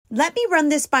Let me run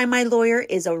this by my lawyer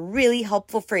is a really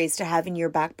helpful phrase to have in your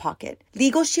back pocket.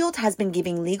 Legal Shield has been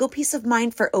giving legal peace of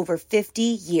mind for over 50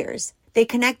 years. They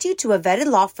connect you to a vetted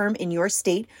law firm in your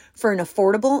state for an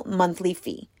affordable monthly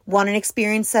fee. Want an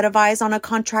experienced set of eyes on a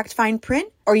contract fine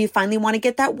print? Or you finally want to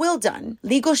get that will done?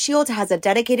 Legal Shield has a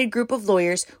dedicated group of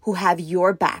lawyers who have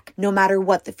your back, no matter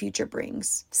what the future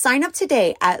brings. Sign up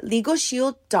today at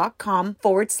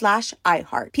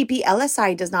LegalShield.com/iHeart.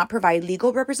 PPLSI does not provide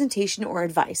legal representation or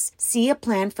advice. See a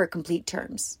plan for complete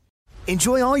terms.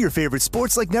 Enjoy all your favorite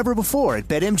sports like never before at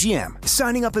BetMGM.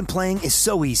 Signing up and playing is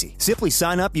so easy. Simply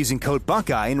sign up using code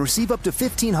Buckeye and receive up to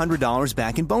 $1,500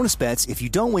 back in bonus bets if you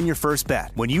don't win your first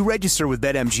bet. When you register with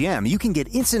BetMGM, you can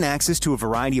get instant access to a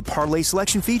variety of parlay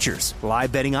selection features,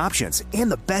 live betting options,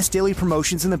 and the best daily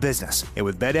promotions in the business. And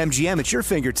with BetMGM at your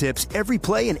fingertips, every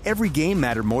play and every game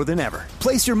matter more than ever.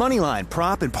 Place your moneyline,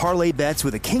 prop, and parlay bets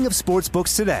with the king of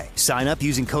sportsbooks today. Sign up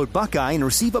using code Buckeye and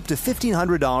receive up to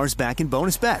 $1,500 back in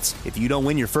bonus bets if you don't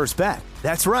win your first bet.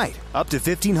 That's right, up to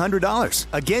 $1,500.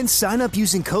 Again, sign up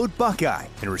using code Buckeye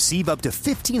and receive up to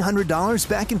 $1,500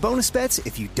 back in bonus bets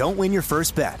if you don't win your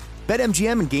first bet.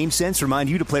 BetMGM and GameSense remind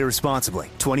you to play responsibly.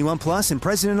 21 plus and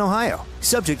present in Ohio.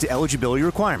 Subject to eligibility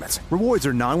requirements. Rewards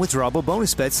are non-withdrawable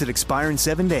bonus bets that expire in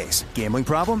 7 days. Gambling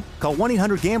problem? Call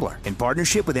 1-800-GAMBLER in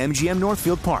partnership with MGM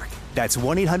Northfield Park. That's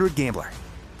 1-800-GAMBLER.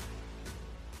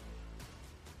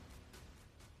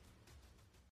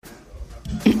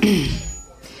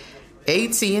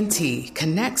 AT&T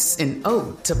connects an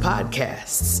ode to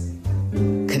podcasts.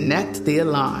 Connect the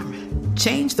alarm.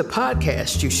 Change the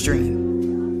podcast you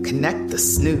stream. Connect the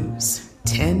snooze.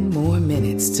 10 more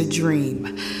minutes to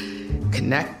dream.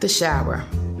 Connect the shower.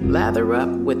 Lather up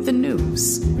with the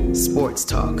news. Sports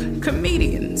talk,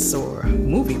 comedians, or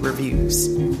movie reviews.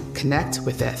 Connect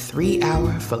with that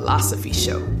 3-hour philosophy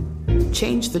show.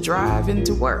 Change the drive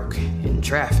into work in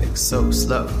traffic so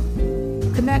slow.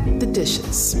 Connect the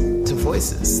dishes to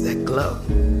voices that glow.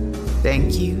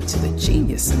 Thank you to the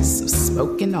geniuses of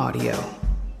spoken audio.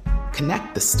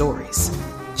 Connect the stories.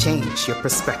 Change your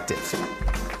perspective.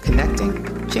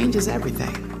 Connecting changes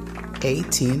everything.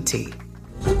 AT&T.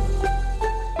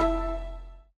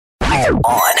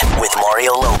 On with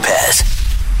Mario Lopez.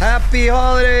 Happy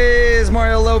holidays!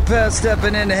 Mario Lopez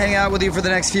stepping in to hang out with you for the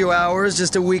next few hours,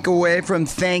 just a week away from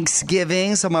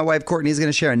Thanksgiving. So my wife Courtney is going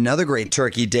to share another great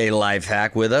Turkey Day life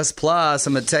hack with us. Plus,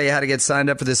 I'm going to tell you how to get signed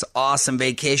up for this awesome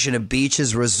vacation of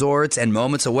beaches, resorts, and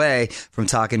moments away from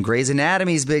talking Grey's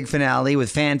Anatomy's big finale with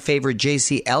fan favorite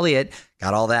JC Elliott.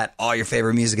 Got all that, all your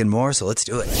favorite music and more, so let's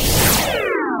do it.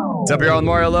 What's up, y'all?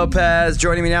 Mario Lopez.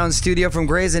 Joining me now in studio from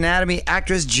Grey's Anatomy,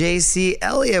 actress JC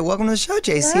Elliott. Welcome to the show,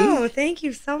 JC. Oh, thank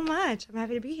you so much. I'm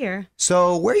happy to be here.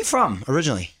 So, where are you from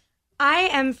originally? I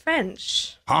am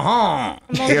French. You're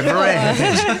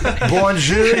French.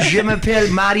 Bonjour, je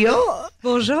m'appelle Mario.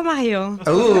 Bonjour, Mario.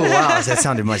 Oh, wow. That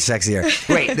sounded much sexier.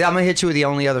 Wait, I'm going to hit you with the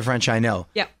only other French I know.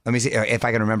 Yep. Let me see if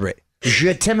I can remember it.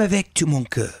 Je t'aime avec tout mon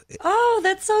cœur. Oh,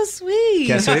 that's so sweet.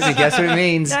 Guess what it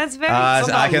means? That's very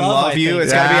I can love you.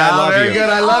 It's got to be I love very you. Good.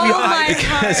 I love you. my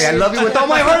heart. I love you with all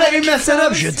my heart. I didn't mess it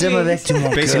up. Je t'aime avec tout mon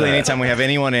cœur. Basically, anytime we have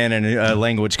anyone in and a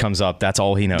language comes up, that's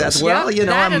all he knows. That's well, you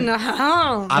know, I'm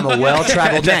a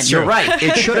well-traveled man. You're right.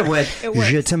 It should have went,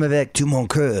 je t'aime avec tout mon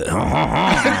cœur.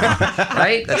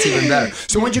 Right? That's even better.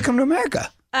 So when did you come to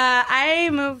America? I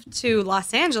moved to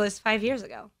Los Angeles 5 years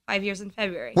ago. 5 years in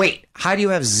February. Wait, how do you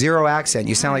have zero accent?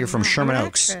 You sound like you're from Sherman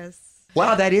Oaks. Actress.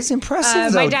 Wow, that is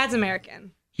impressive. My dad's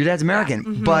American. Your dad's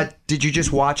American, but did you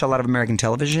just watch a lot of American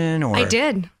television? Or I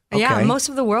did. Okay. Yeah, most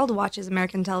of the world watches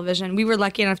American television. We were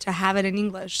lucky enough to have it in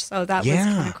English, so that was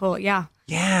kind of cool. Yeah.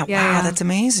 Yeah, wow, that's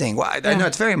amazing. Wow, I know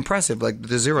it's very impressive, like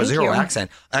the zero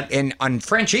accent. And on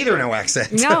French, either no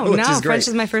accent. No, which is great. French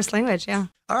is my first language, yeah.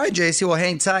 All right, JC, well,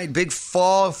 hang tight. Big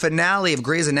fall finale of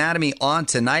Grey's Anatomy on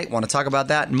tonight. Want to talk about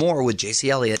that and more with JC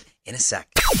Elliott in a sec.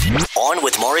 On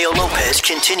with Mario Lopez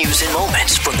continues in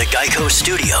moments from the Geico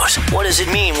Studios. What does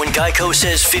it mean when Geico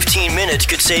says 15 minutes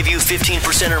could save you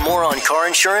 15% or more on car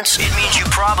insurance? It means you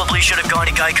probably should have gone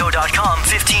to geico.com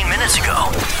 15 minutes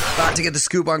ago. About to get the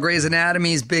scoop on Grey's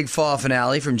Anatomy's big fall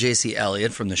finale from JC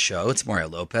Elliott from the show. It's Mario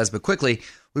Lopez. But quickly,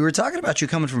 we were talking about you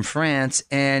coming from France,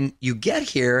 and you get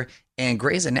here, and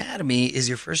Grey's Anatomy is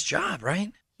your first job,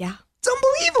 right? Yeah. It's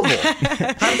unbelievable.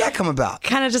 How did that come about?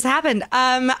 Kind of just happened.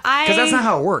 Because that's not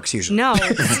how it works usually. No,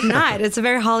 it's not. It's a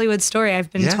very Hollywood story,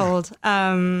 I've been told.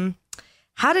 How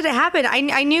did it happen?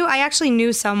 I actually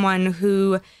knew someone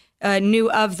who knew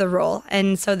of the role.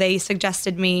 And so they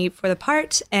suggested me for the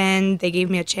part and they gave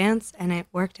me a chance and it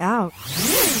worked out.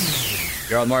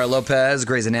 You're on Mario Lopez.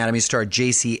 Grey's Anatomy star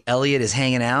J.C. Elliott is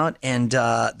hanging out, and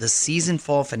the season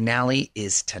fall finale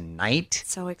is tonight.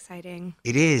 So exciting.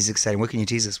 It is exciting. What can you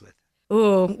tease us with?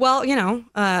 Ooh, well,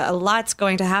 a lot's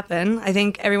going to happen. I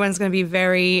think everyone's going to be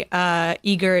very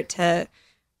eager to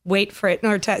wait for it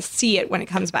or to see it when it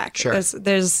comes back. Sure.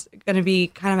 There's going to be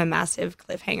kind of a massive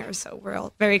cliffhanger, so we're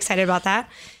all very excited about that.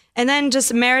 And then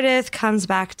just Meredith comes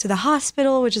back to the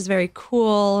hospital, which is very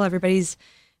cool. Everybody's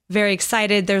very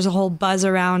excited. There's a whole buzz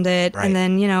around it. Right. And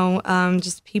then,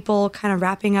 just people kind of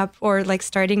wrapping up or like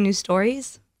starting new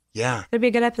stories. Yeah. It'll be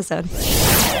a good episode.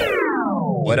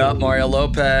 What up, Mario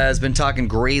Lopez? Been talking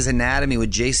Grey's Anatomy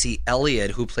with J.C.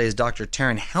 Elliott, who plays Dr.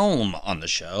 Taryn Helm on the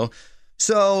show.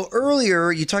 So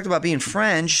earlier you talked about being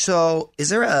French. So is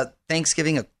there a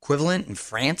Thanksgiving equivalent in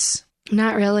France?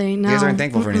 Not really, no. You guys aren't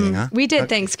thankful for anything, huh? We did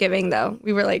Thanksgiving, though.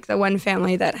 We were like the one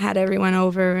family that had everyone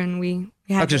over, and we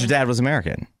had Because your dad was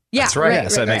American. Yeah, That's right. Yeah,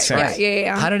 so that makes sense.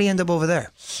 Yeah. How did he end up over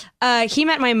there? He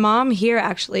met my mom here,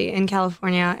 actually, in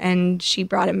California, and she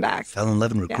brought him back. Fell in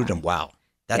love and recruited him. Wow.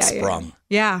 That's sprung.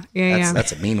 Yeah.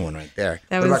 That's a mean one right there.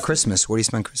 What about Christmas? Where do you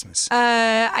spend Christmas?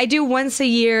 I do once a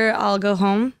year. I'll go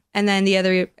home, and then the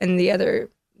other year, I'm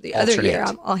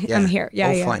here.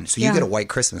 Yeah, fun. So you get a white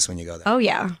Christmas when you go there. Oh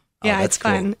yeah, yeah. It's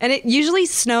fun, cool. and it usually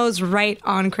snows right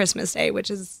on Christmas Day,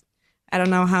 which is I don't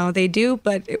know how they do,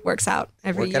 but it works out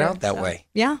every year. Work it out that way.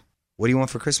 Yeah. What do you want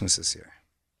for Christmas this year?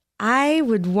 I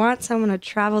would want someone to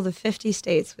travel the 50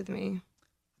 states with me.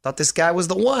 Thought this guy was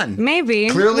the one. Maybe.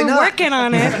 Clearly We're not. working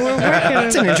on it.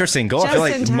 That's an interesting goal. I feel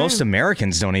Just like in most time.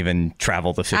 Americans don't even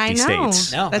travel the 50 I know.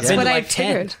 states. No, That's I've what been to I like 10.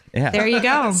 figured. Yeah. There you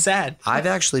go. Sad. I've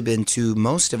actually been to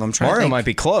most of them. I'm trying to Mario think. might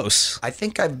be close. I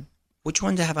think which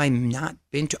one have I not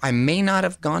been to? I may not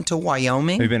have gone to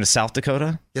Wyoming. Have you been to South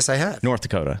Dakota? Yes, I have. North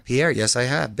Dakota? Pierre, yes, I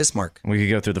have. Bismarck. We could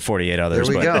go through the 48 There others.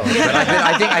 we but go. But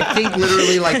I think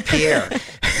literally like Pierre.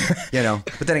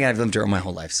 But then again, I've lived here all my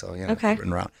whole life, so Okay.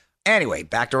 ridden around. Anyway,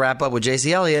 back to wrap up with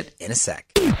J.C. Elliott in a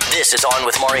sec. This is On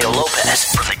with Mario Lopez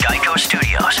from the Geico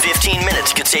Studios. 15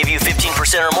 minutes could save you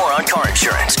 15% or more on car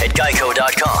insurance at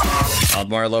geico.com. I'm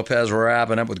Mario Lopez. We're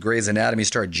wrapping up with Grey's Anatomy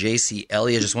star J.C.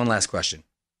 Elliott. Just one last question.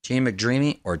 Team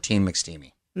McDreamy or Team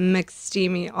McSteamy?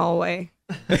 McSteamy all way.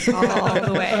 All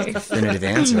the way. Definitive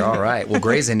answer. All right. Well,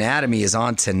 Grey's Anatomy is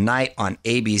on tonight on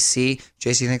ABC.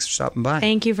 JC, thanks for stopping by.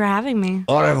 Thank you for having me.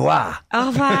 Au revoir. Au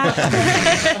revoir.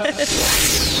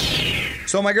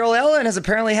 So my girl Ellen has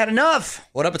apparently had enough.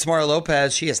 What up, it's Mario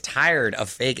Lopez. She is tired of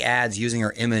fake ads using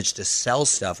her image to sell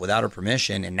stuff without her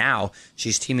permission, and now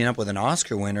she's teaming up with an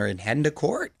Oscar winner and heading to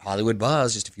court. Hollywood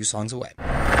Buzz, just a few songs away.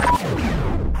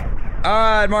 All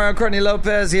right, Mario Courtney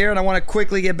Lopez here, and I want to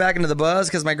quickly get back into the buzz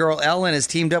because my girl Ellen has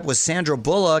teamed up with Sandra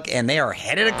Bullock, and they are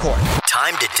headed to court.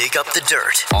 Time to dig up the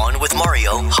dirt. On with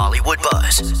Mario, Hollywood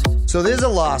Buzz. So there's a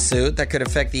lawsuit that could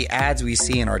affect the ads we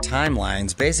see in our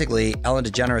timelines. Basically, Ellen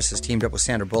DeGeneres has teamed up with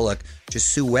Sandra Bullock to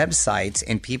sue websites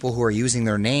and people who are using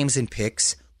their names and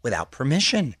pics without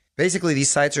permission. Basically,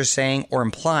 these sites are saying or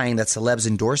implying that celebs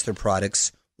endorse their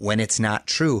products when it's not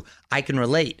true. I can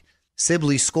relate.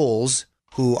 Sibley Scholes,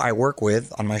 who I work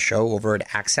with on my show over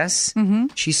at Access,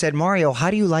 she said, Mario,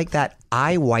 how do you like that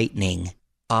eye whitening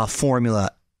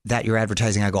formula that you're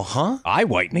advertising? I go, huh? Eye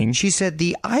whitening? She said,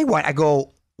 the eye white. I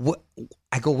go, what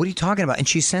are you talking about? And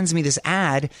she sends me this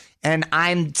ad, and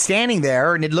I'm standing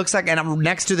there, and it looks like, and I'm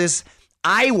next to this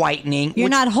eye whitening. You're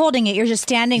not holding it. You're just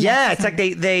standing there. Yeah, it's like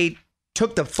they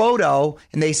took the photo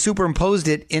and they superimposed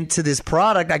it into this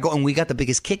product. I go, and we got the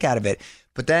biggest kick out of it.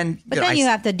 But then, you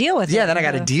have to deal with it. Yeah, then I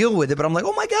got to deal with it. But I'm like,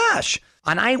 oh my gosh.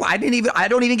 And I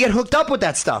don't even get hooked up with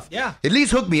that stuff. Yeah. At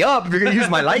least hook me up if you're going to use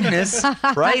my likeness,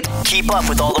 right? Keep up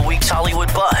with all the week's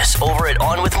Hollywood buzz over at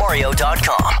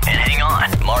onwithmario.com. And hang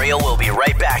on, Mario will be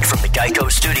right back from the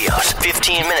Geico Studios.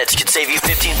 15 minutes could save you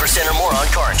 15% or more on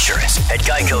car insurance at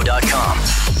geico.com.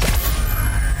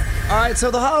 All right,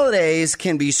 so the holidays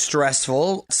can be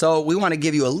stressful, so we want to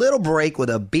give you a little break with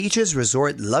a Beaches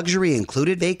Resort luxury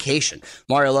included vacation.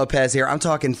 Mario Lopez here. I'm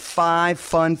talking 5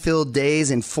 fun-filled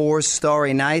days and 4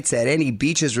 starry nights at any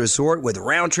Beaches Resort with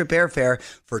round-trip airfare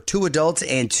for 2 adults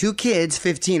and 2 kids,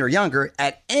 15 or younger,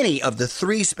 at any of the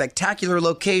 3 spectacular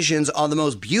locations on the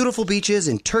most beautiful beaches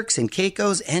in Turks and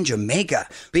Caicos and Jamaica.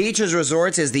 Beaches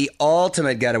Resorts is the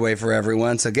ultimate getaway for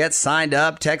everyone, so get signed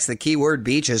up. Text the keyword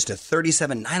beaches to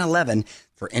 37911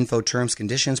 for info, terms,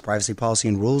 conditions, privacy policy,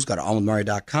 and rules. Go to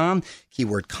onwithmario.com.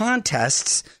 Keyword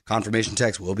contests. Confirmation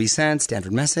text will be sent.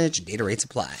 Standard message. Data rates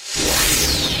apply.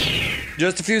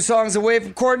 Just a few songs away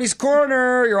from Courtney's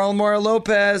Corner. You're on Mario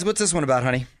Lopez. What's this one about,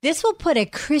 honey? This will put a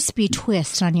crispy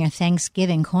twist on your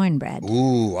Thanksgiving cornbread.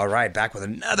 Ooh, all right. Back with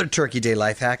another Turkey Day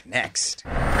life hack next.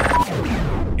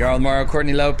 You're on Mario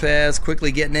Courtney Lopez,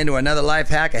 quickly getting into another life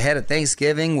hack ahead of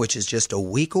Thanksgiving, which is just a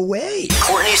week away.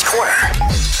 Courtney's Corner.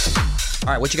 All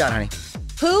right, what you got, honey?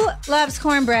 Who loves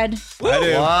cornbread? I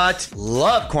do. What?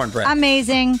 Love cornbread.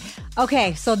 Amazing.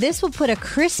 Okay, so this will put a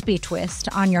crispy twist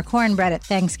on your cornbread at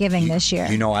Thanksgiving this year.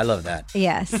 You know I love that.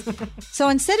 Yes. So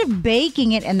instead of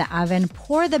baking it in the oven,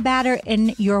 pour the batter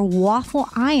in your waffle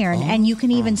iron, and you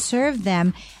can even serve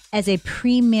them as a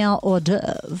pre-meal hors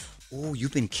d'oeuvre. Oh,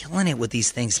 you've been killing it with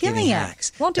these Thanksgiving Killing it.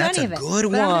 hacks. Won't do That's any of it. That's a good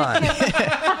But one.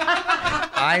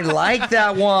 I like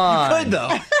that one. Good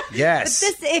though. Yes.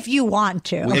 This if you want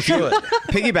to. If you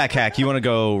piggyback hack, you want to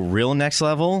go real next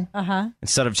level.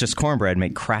 Instead of just cornbread,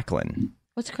 make cracklin.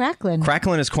 What's cracklin?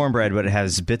 Cracklin is cornbread, but it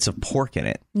has bits of pork in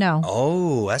it. No.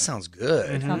 Oh, that sounds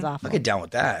good. Sounds awful. I'll get down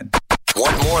with that.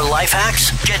 Want more life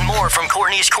hacks? Get more from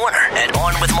Courtney's Corner at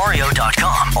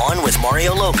OnWithMario.com. On with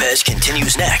Mario Lopez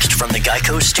continues next from the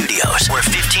Geico Studios, where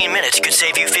 15 minutes could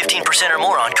save you 15% or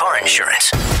more on car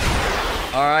insurance.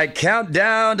 All right,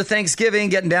 countdown to Thanksgiving,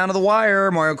 getting down to the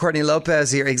wire. Mario Courtney Lopez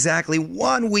here, exactly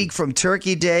 1 week from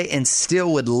Turkey Day, and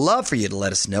still would love for you to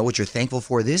let us know what you're thankful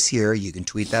for this year. You can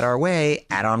tweet that our way,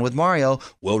 @OnWithMario.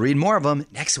 We'll read more of them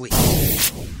next week.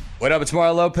 What up, it's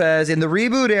Mario Lopez. In the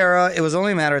reboot era, it was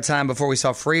only a matter of time before we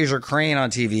saw Frasier Crane on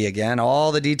TV again.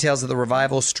 All the details of the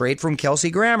revival straight from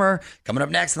Kelsey Grammer. Coming up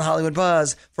next in the Hollywood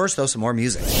Buzz. First, though, some more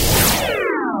music.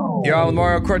 You're on with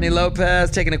Mario Courtney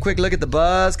Lopez, taking a quick look at the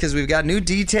buzz because we've got new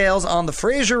details on the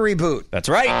Frasier reboot. That's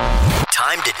right.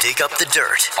 Time to dig up the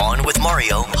dirt. On with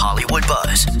Mario, Hollywood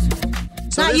Buzz.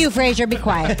 Not you, Frasier. Be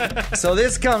quiet. So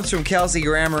this comes from Kelsey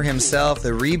Grammer himself. The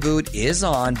reboot is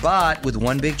on, but with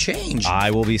one big change.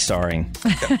 I will be starring.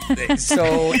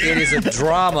 So it is a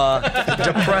drama,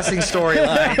 depressing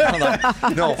storyline.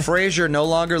 No, Frasier no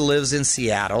longer lives in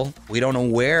Seattle. We don't know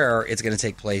where it's going to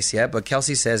take place yet, but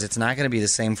Kelsey says it's not going to be the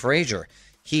same Frasier.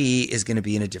 He is going to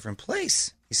be in a different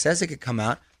place. He says it could come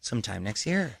out sometime next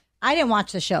year. I didn't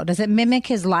watch the show. Does it mimic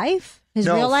his life? His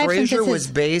No, real life? Frasier was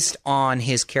based on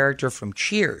his character from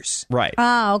Cheers. Right.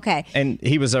 Oh, okay. And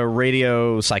he was a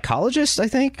radio psychologist, I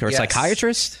think, or Yes.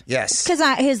 psychiatrist. Yes. Because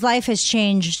his life has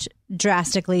changed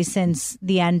drastically since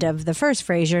the end of the first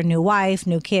Frasier. New wife,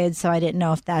 new kids. So I didn't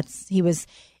know if he was,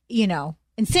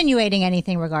 insinuating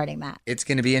anything regarding that. It's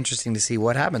going to be interesting to see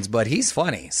what happens, but he's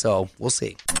funny, so we'll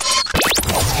see.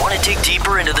 Want to dig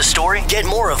deeper into the story? Get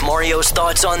more of Mario's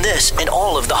thoughts on this and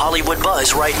all of the Hollywood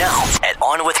Buzz right now at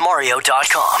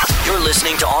OnWithMario.com. You're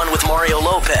listening to On with Mario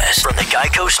Lopez from the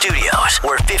Geico Studios,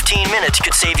 where 15 minutes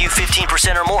could save you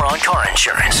 15% or more on car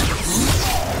insurance.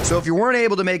 So if you weren't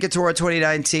able to make it to our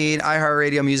 2019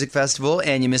 iHeartRadio Music Festival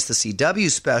and you missed the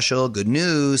CW special, good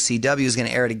news, CW is going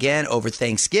to air it again over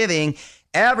Thanksgiving.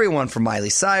 Everyone from Miley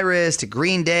Cyrus to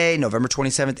Green Day, November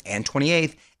 27th and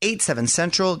 28th, 8/7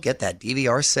 Central. Get that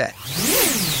DVR set.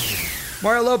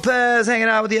 Mario Lopez hanging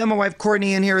out with you. My wife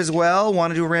Courtney in here as well.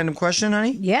 Want to do a random question,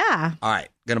 honey? Yeah. All right.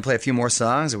 Going to play a few more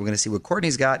songs, and we're going to see what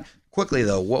Courtney's got. Quickly,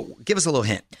 though, give us a little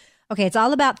hint. Okay, it's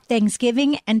all about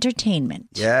Thanksgiving entertainment.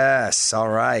 Yes. All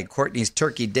right. Courtney's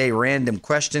Turkey Day random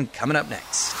question coming up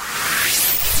next.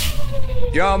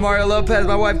 Yo, Mario Lopez,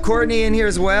 my wife Courtney in here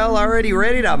as well. Already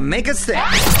ready to make us think.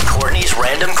 Courtney's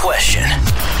random question.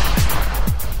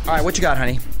 All right, what you got,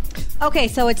 honey? Okay,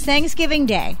 so it's Thanksgiving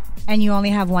Day, and you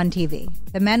only have one TV.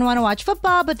 The men want to watch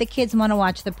football, but the kids want to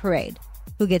watch the parade.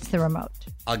 Who gets the remote?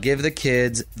 I'll give the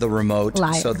kids the remote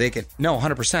so they can,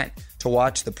 100%, to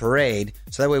watch the parade.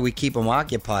 So that way we keep them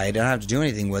occupied. Don't have to do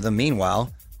anything with them.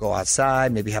 Meanwhile, go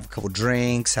outside, maybe have a couple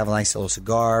drinks, have a nice little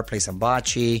cigar, play some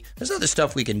bocce. There's other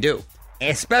stuff we can do.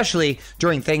 Especially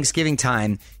during Thanksgiving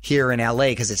time here in LA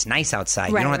because it's nice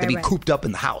outside. Right, you don't have to be right. cooped up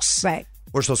in the house. Right.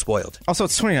 We're so spoiled. Also,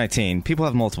 it's 2019. People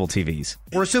have multiple TVs.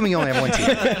 We're assuming you only have one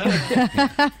TV.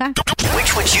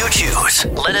 Which would you choose?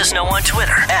 Let us know on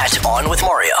Twitter at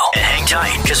OnWithMario. And hang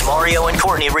tight, because Mario and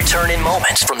Courtney return in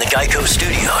moments from the Geico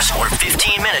Studios, where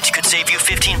 15 minutes could save you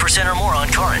 15% or more on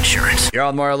car insurance. You're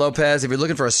on Mario Lopez. If you're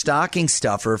looking for a stocking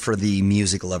stuffer for the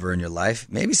music lover in your life,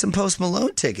 maybe some Post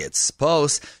Malone tickets.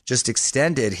 Post just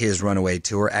extended his Runaway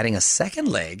tour, adding a second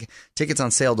leg. Tickets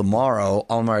on sale tomorrow.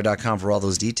 OnMario.com for all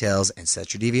those details, and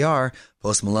set your DVR.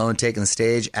 Post Malone taking the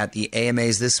stage at the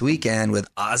AMAs this weekend with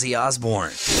Ozzy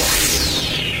Osbourne.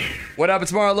 What up?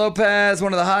 It's Mario Lopez.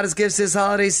 One of the hottest gifts this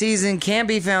holiday season can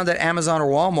be found at Amazon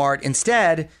or Walmart.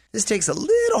 Instead, this takes a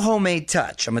little homemade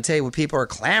touch. I'm going to tell you what people are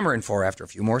clamoring for after a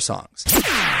few more songs.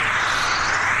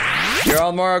 You're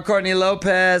on Mario Courtney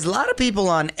Lopez. A lot of people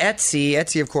on Etsy.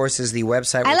 Etsy, of course, is the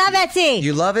website. I love Etsy.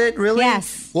 You love it? Really?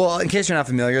 Yes. Well, in case you're not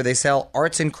familiar, they sell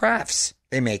arts and crafts.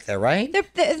 They make that, right?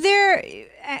 They're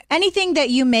anything that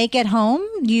you make at home,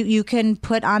 you can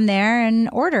put on there and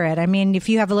order it. I mean, if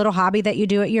you have a little hobby that you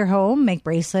do at your home, make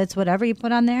bracelets, whatever, you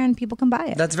put on there and people can buy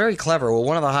it. That's very clever. Well,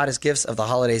 one of the hottest gifts of the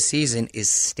holiday season is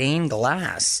stained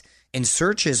glass, and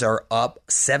searches are up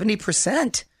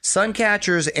 70%. Sun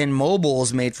catchers and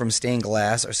mobiles made from stained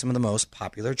glass are some of the most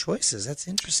popular choices. That's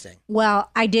interesting. Well,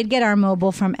 I did get our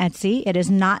mobile from Etsy. It is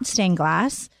not stained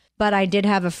glass, but I did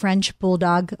have a French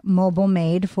Bulldog mobile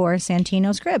made for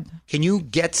Santino's crib. Can you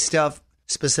get stuff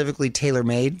specifically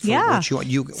tailor-made for what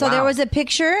you want? So there was a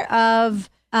picture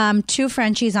of 2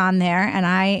 Frenchies on there, and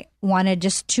I wanted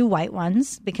just 2 white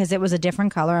ones because it was a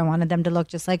different color. I wanted them to look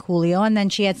just like Julio. And then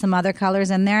she had some other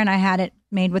colors in there, and I had it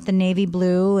made with the navy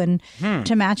blue and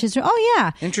to match his. Oh,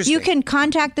 yeah. Interesting. You can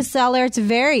contact the seller. It's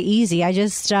very easy. I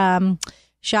just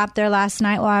shopped there last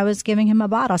night while I was giving him a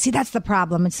bottle. See, that's the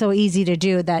problem. It's so easy to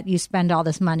do that you spend all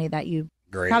this money that you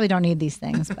probably don't need these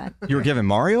things. But You were giving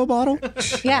Mario a bottle?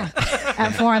 yeah,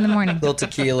 at 4 a.m. little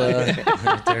tequila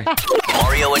right there.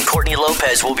 Mario and Courtney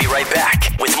Lopez will be right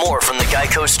back with more from the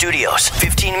Geico Studios.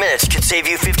 15 minutes could save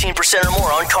you 15% or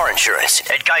more on car insurance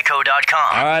at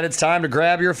geico.com. All right, it's time to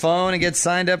grab your phone and get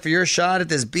signed up for your shot at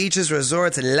this Beaches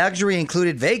Resorts luxury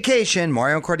included vacation.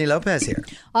 Mario and Courtney Lopez here.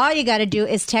 All you got to do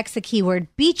is text the keyword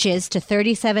beaches to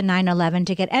 37911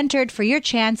 to get entered for your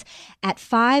chance at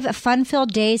 5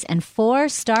 fun-filled days and 4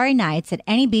 starry nights at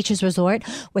any Beaches Resort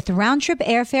with round-trip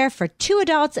airfare for 2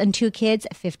 adults and 2 kids,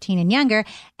 15 and younger,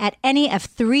 at any of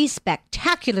 3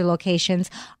 spectacular locations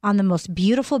on the most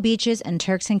beautiful beaches in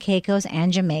Turks and Caicos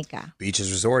and Jamaica.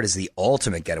 Beaches Resort is the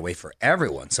ultimate getaway for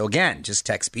everyone. So again, just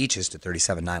text beaches to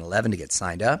 37911 to get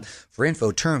signed up. For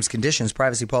info, terms, conditions,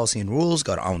 privacy policy, and rules,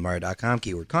 go to onwithmario.com,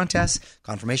 keyword contest.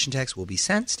 Confirmation text will be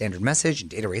sent, standard message, and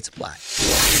data rates apply.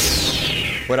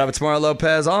 What up, it's Mario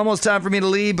Lopez. Almost time for me to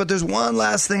leave, but there's one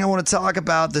last thing I want to talk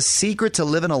about. The secret to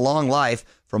living a long life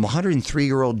from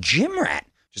 103-year-old gym rat.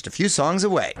 Just a few songs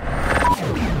away.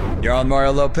 You're on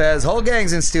Mario Lopez. Whole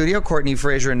gang's in studio. Courtney,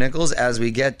 Fraser, and Nichols as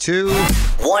we get to...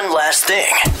 One last thing.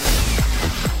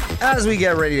 As we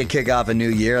get ready to kick off a new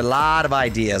year, a lot of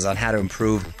ideas on how to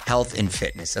improve health and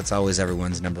fitness. That's always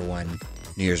everyone's number one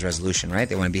New Year's resolution, right?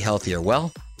 They want to be healthier.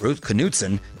 Well, Ruth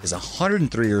Knutson is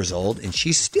 103 years old, and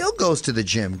she still goes to the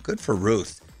gym. Good for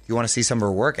Ruth. If you want to see some of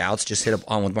her workouts, just hit up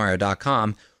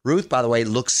onwithmario.com. Ruth, by the way,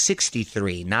 looks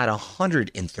 63, not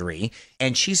 103.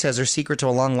 And she says her secret to a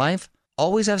long life,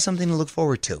 always have something to look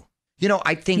forward to. You know,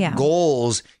 I think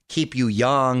goals keep you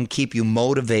young, keep you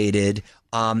motivated,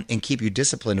 and keep you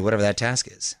disciplined, whatever that task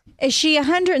is. Is she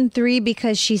 103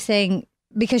 because she's saying...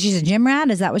 Because she's a gym rat?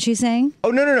 Is that what she's saying?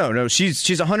 Oh, no. She's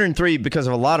 103 because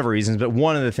of a lot of reasons, but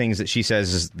one of the things that she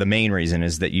says is the main reason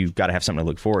is that you've got to have something to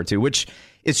look forward to, which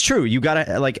is true. You got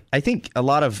to, like, I think a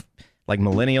lot of, like,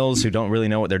 millennials who don't really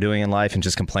know what they're doing in life and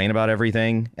just complain about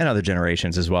everything, and other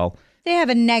generations as well. They have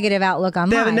a negative outlook on life.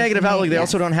 They have a negative outlook. They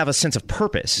also don't have a sense of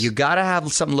purpose. You got to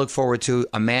have something to look forward to.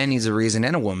 A man needs a reason,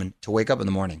 and a woman, to wake up in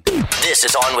the morning. This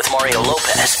is On with Mario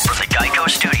Lopez from the Geico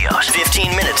Studios.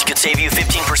 15 minutes could save you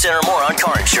 15% or more on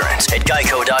car insurance at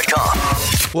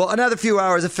geico.com. Well, another few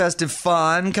hours of festive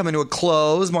fun coming to a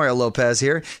close. Mario Lopez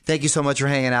here. Thank you so much for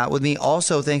hanging out with me.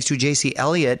 Also, thanks to JC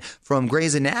Elliott from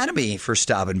Grey's Anatomy for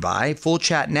stopping by. Full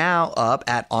chat now up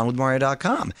at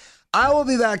onwithmario.com. I will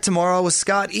be back tomorrow with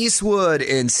Scott Eastwood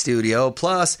in studio,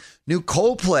 plus new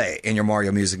Coldplay in your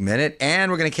Mario Music Minute.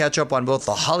 And we're going to catch up on both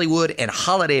the Hollywood and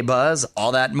holiday buzz.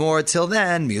 All that and more. Till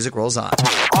then, music rolls on.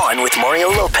 On with Mario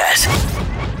Lopez.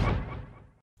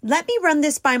 Let me run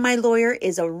this by my lawyer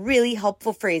is a really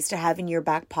helpful phrase to have in your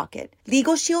back pocket.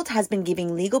 Legal Shield has been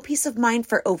giving legal peace of mind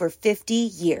for over 50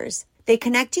 years. They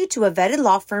connect you to a vetted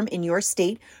law firm in your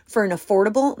state for an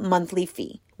affordable monthly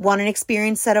fee. Want an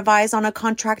experienced set of eyes on a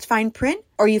contract fine print?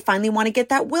 Or you finally want to get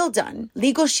that will done?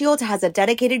 Legal Shield has a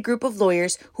dedicated group of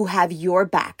lawyers who have your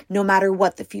back, no matter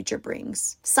what the future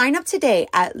brings. Sign up today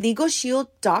at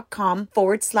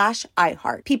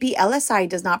LegalShield.com/iHeart. PPLSI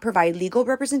does not provide legal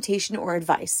representation or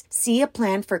advice. See a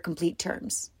plan for complete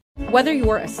terms. Whether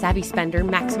you're a savvy spender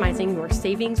maximizing your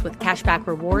savings with cashback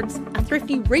rewards, a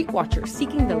thrifty rate watcher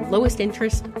seeking the lowest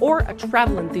interest, or a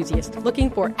travel enthusiast looking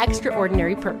for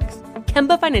extraordinary perks,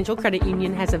 Kemba Financial Credit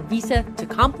Union has a visa to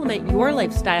complement your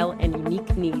lifestyle and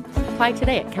unique needs. Apply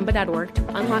today at Kemba.org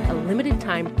to unlock a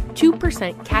limited-time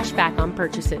 2% cash back on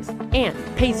purchases and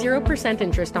pay 0%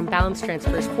 interest on balance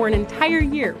transfers for an entire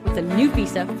year with a new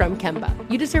visa from Kemba.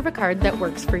 You deserve a card that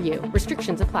works for you.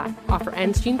 Restrictions apply. Offer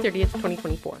ends June 30th,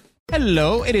 2024.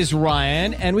 Hello, it is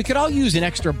Ryan, and we could all use an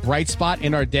extra bright spot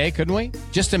in our day, couldn't we?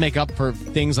 Just to make up for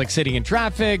things like sitting in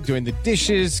traffic, doing the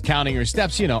dishes, counting your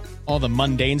steps, you know, all the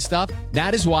mundane stuff.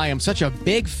 That is why I'm such a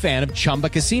big fan of Chumba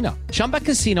Casino. Chumba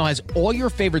Casino has all your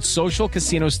favorite social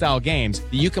casino-style games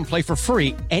that you can play for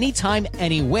free anytime,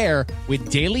 anywhere with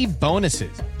daily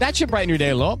bonuses. That should brighten your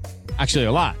day a little. Actually,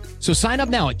 a lot. So sign up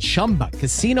now at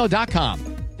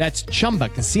ChumbaCasino.com. That's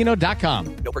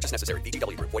ChumbaCasino.com. No purchase necessary.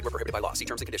 VGW Group. Void where prohibited by law. See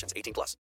terms and conditions. 18+.